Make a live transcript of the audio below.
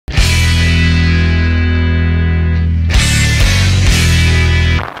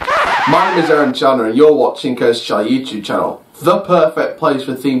My name is Aaron Chandler and you're watching Coast Channel YouTube channel, the perfect place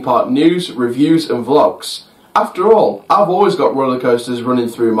for theme park news, reviews and vlogs. After all, I've always got roller coasters running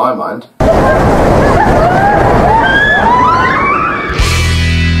through my mind.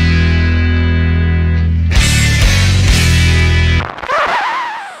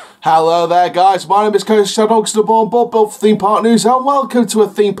 Hello there guys, my name is Coast Channel, the born Bob Bill for Theme Park News, and welcome to a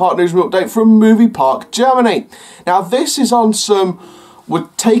Theme Park Newsroom update from Movie Park Germany. Now this is on some, we're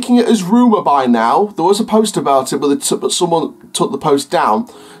taking it as rumour by now. There was a post about it, but someone took the post down.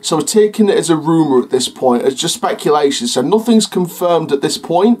 So we're taking it as a rumour at this point. It's just speculation, so nothing's confirmed at this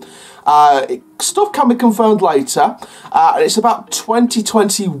point. Stuff can be confirmed later. And it's about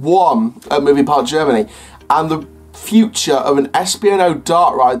 2021 at Movie Park Germany. And the future of an SBNO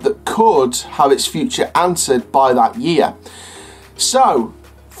dart ride that could have its future answered by that year. So,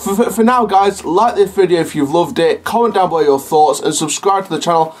 for now guys, like this video if you've loved it, comment down below your thoughts and subscribe to the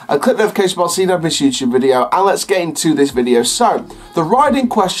channel and click the notification bell so you don't miss YouTube video, and let's get into this video. So, the ride in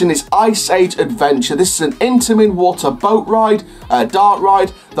question is Ice Age Adventure. This is an Intamin water boat ride, dart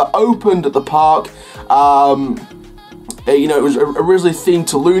ride that opened at the park. You know, it was originally themed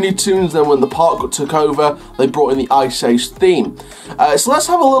to Looney Tunes, then when the park took over, they brought in the Ice Age theme. So let's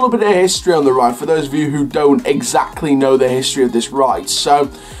have a little bit of history on the ride, for those of you who don't exactly know the history of this ride.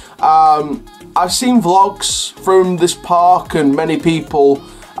 So, I've seen vlogs from this park, and many people,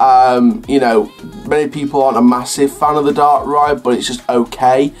 you know, many people aren't a massive fan of the dart ride, but it's just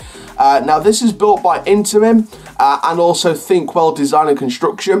okay. Now this is built by Intamin and also Thinkwell Design and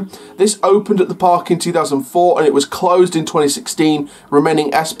Construction. This opened at the park in 2004 and it was closed in 2016,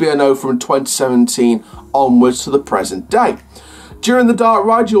 remaining SBNO from 2017 onwards to the present day. During the dart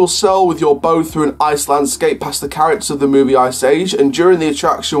ride, you will sail with your boat through an ice landscape past the characters of the movie Ice Age, and during the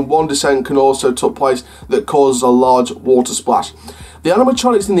attraction, one descent can also take place that causes a large water splash. The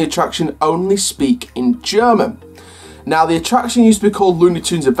animatronics in the attraction only speak in German. Now, the attraction used to be called Looney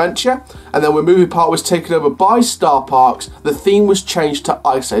Tunes Adventure, and then when Movie Park was taken over by Star Parks, the theme was changed to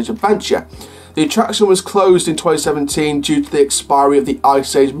Ice Age Adventure. The attraction was closed in 2017 due to the expiry of the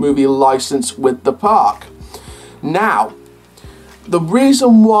Ice Age movie license with the park. Now, the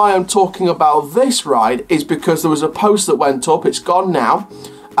reason why I'm talking about this ride is because there was a post that went up, it's gone now.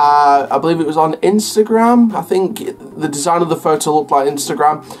 I believe it was on Instagram. I think the design of the photo looked like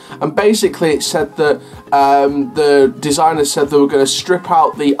Instagram, and basically it said that the designer said they were going to strip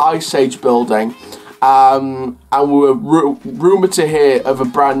out the Ice Age building, and we were rumoured to hear of a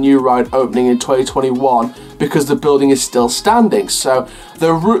brand new ride opening in 2021 because the building is still standing. So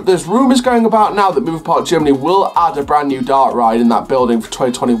there's rumours going about now that Movie Park Germany will add a brand new dart ride in that building for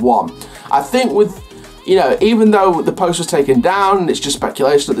 2021. I think with, you know, even though the post was taken down and it's just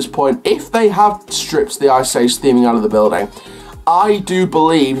speculation at this point, if they have stripped the Ice Age theming out of the building, I do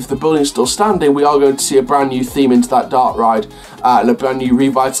believe if the building's still standing, we are going to see a brand new theme into that dart ride and a brand new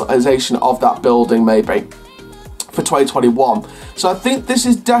revitalisation of that building maybe for 2021. So I think this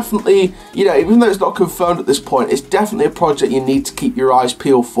is definitely, you know, even though it's not confirmed at this point, it's definitely a project you need to keep your eyes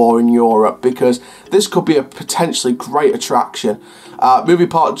peeled for in Europe, because this could be a potentially great attraction. Movie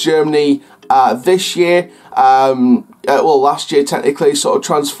Park Germany this year, well last year technically, sort of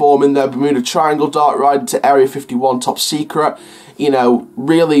transforming their Bermuda Triangle dart ride into Area 51 Top Secret, you know,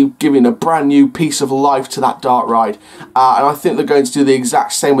 really giving a brand new piece of life to that dart ride. And I think they're going to do the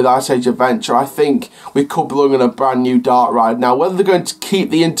exact same with Ice Age Adventure. I think we could be looking at a brand new dart ride. Now, whether they're going to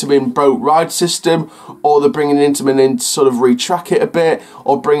keep the Intamin boat ride system, or they're bringing Intamin in to sort of retrack it a bit,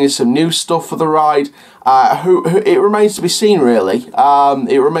 or bringing some new stuff for the ride, it remains to be seen really.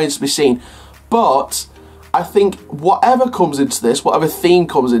 It remains to be seen. But I think whatever comes into this, whatever theme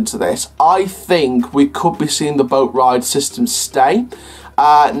comes into this, I think we could be seeing the boat ride system stay.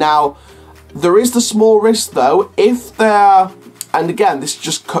 Now, there is the small risk though, if they're, and again, this is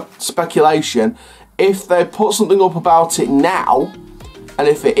just speculation, if they put something up about it now, and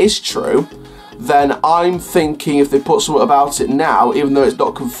if it is true, then I'm thinking if they put something about it now, even though it's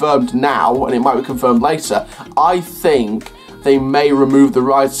not confirmed now, and it might be confirmed later, I think they may remove the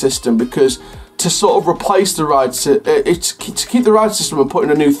ride system, because to sort of replace the ride, to keep the ride system and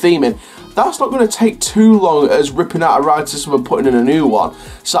putting a new theme in, that's not going to take too long as ripping out a ride system and putting in a new one.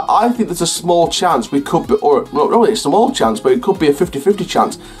 So I think there's a small chance we could be, or not really a small chance, but it could be a 50-50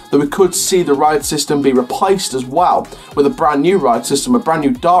 chance that we could see the ride system be replaced as well with a brand new ride system, a brand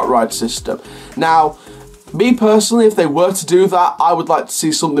new dart ride system. Now, me personally, if they were to do that, I would like to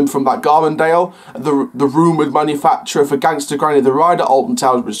see something from that Garmendale, the rumoured manufacturer for Gangster Granny the Ride at Alton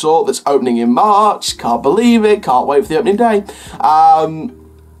Towers Resort that's opening in March. Can't believe it, can't wait for the opening day.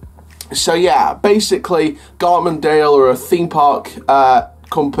 So yeah, basically Garmendale are a theme park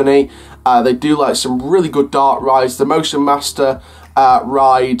company, They do like some really good dark rides. The Motion Master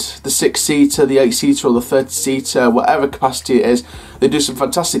ride, the 6-seater, the 8-seater or the 30-seater, whatever capacity it is, they do some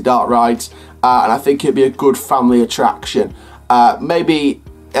fantastic dark rides, and I think it'd be a good family attraction. Maybe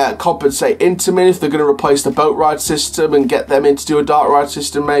compensate Intamin if they're going to replace the boat ride system and get them in to do a dark ride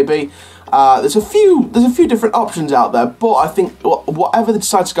system maybe. There's a few different options out there, but I think whatever they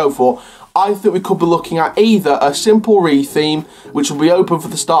decide to go for, I think we could be looking at either a simple re-theme, which will be open for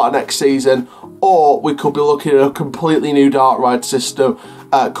the start of next season, or we could be looking at a completely new dark ride system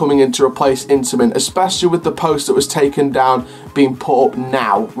coming in to replace Intamin, especially with the post that was taken down being put up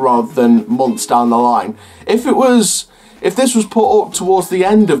now rather than months down the line. If this was put up towards the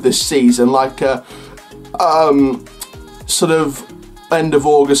end of this season, like a sort of end of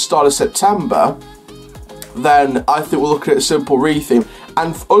August, start of September, then I think we're looking at a simple re-theme.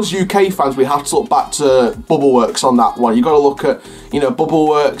 And for us UK fans, we have to look back to Bubbleworks on that one. You've got to look at, you know,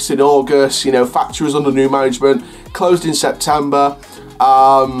 Bubbleworks in August, you know, factory was under new management, closed in September,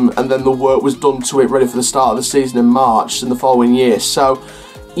 and then the work was done to it, ready for the start of the season in March in the following year. So,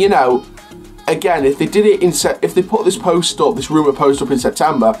 you know, again, if they did it if they put this post up, this rumour post up in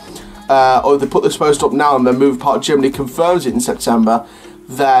September, or if they put this post up now and then Movie Park Germany confirms it in September,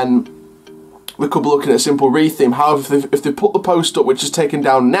 then we could be looking at a simple re-theme. However, if they put the post up, which is taken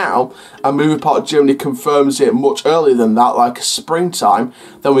down now, and Movie Park Germany confirms it much earlier than that, like springtime,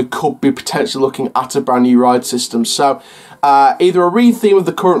 then we could be potentially looking at a brand new ride system. So either a re-theme of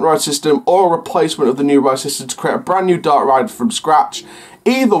the current ride system or a replacement of the new ride system to create a brand new dark ride from scratch.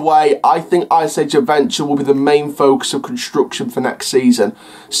 Either way, I think Ice Age Adventure will be the main focus of construction for next season.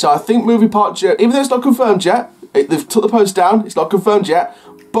 So I think Movie Park Germany, even though it's not confirmed yet, they've took the post down, it's not confirmed yet,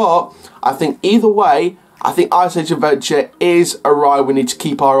 but I think either way, I think Ice Age Adventure is a ride we need to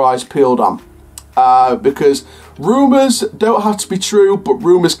keep our eyes peeled on. Because rumours don't have to be true, but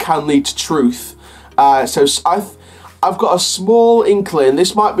rumours can lead to truth. So I've got a small inkling,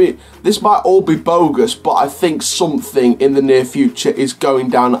 this might all be bogus, but I think something in the near future is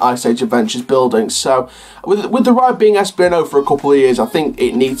going down Ice Age Adventure's building. So with the ride being SBNO for a couple of years, I think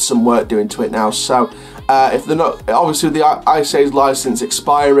it needs some work doing to it now. So if they're not, obviously with the Ice Age license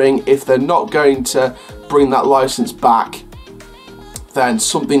expiring, if they're not going to bring that license back, then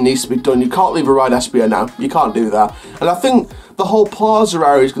something needs to be done. You can't leave a ride SBNO, you can't do that. And I think the whole plaza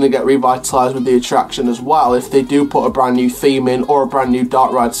area is going to get revitalised with the attraction as well if they do put a brand new theme in or a brand new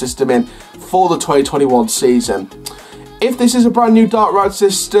dark ride system in for the 2021 season. If this is a brand new dark ride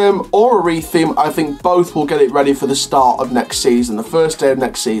system or a re-theme, I think both will get it ready for the start of next season, the first day of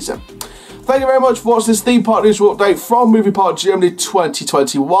next season. Thank you very much for watching this Theme Park Newsroom update from Movie Park Germany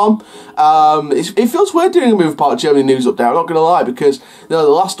 2021. It feels weird doing a Movie Park Germany news update, I'm not going to lie, because you know, the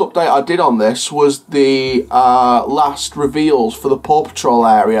last update I did on this was the last reveals for the Paw Patrol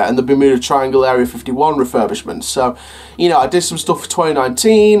area and the Bermuda Triangle Area 51 refurbishment. So, you know, I did some stuff for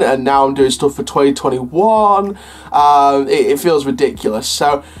 2019 and now I'm doing stuff for 2021. It feels ridiculous.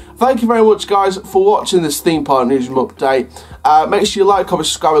 So, thank you very much, guys, for watching this Theme Park Newsroom update. Make sure you like, comment,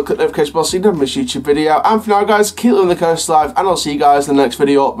 subscribe, and click the notification bell so you never miss a YouTube video. And for now, guys, keep living the coast life, and I'll see you guys in the next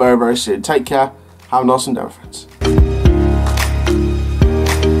video up very, very soon. Take care. Have an awesome day, friends.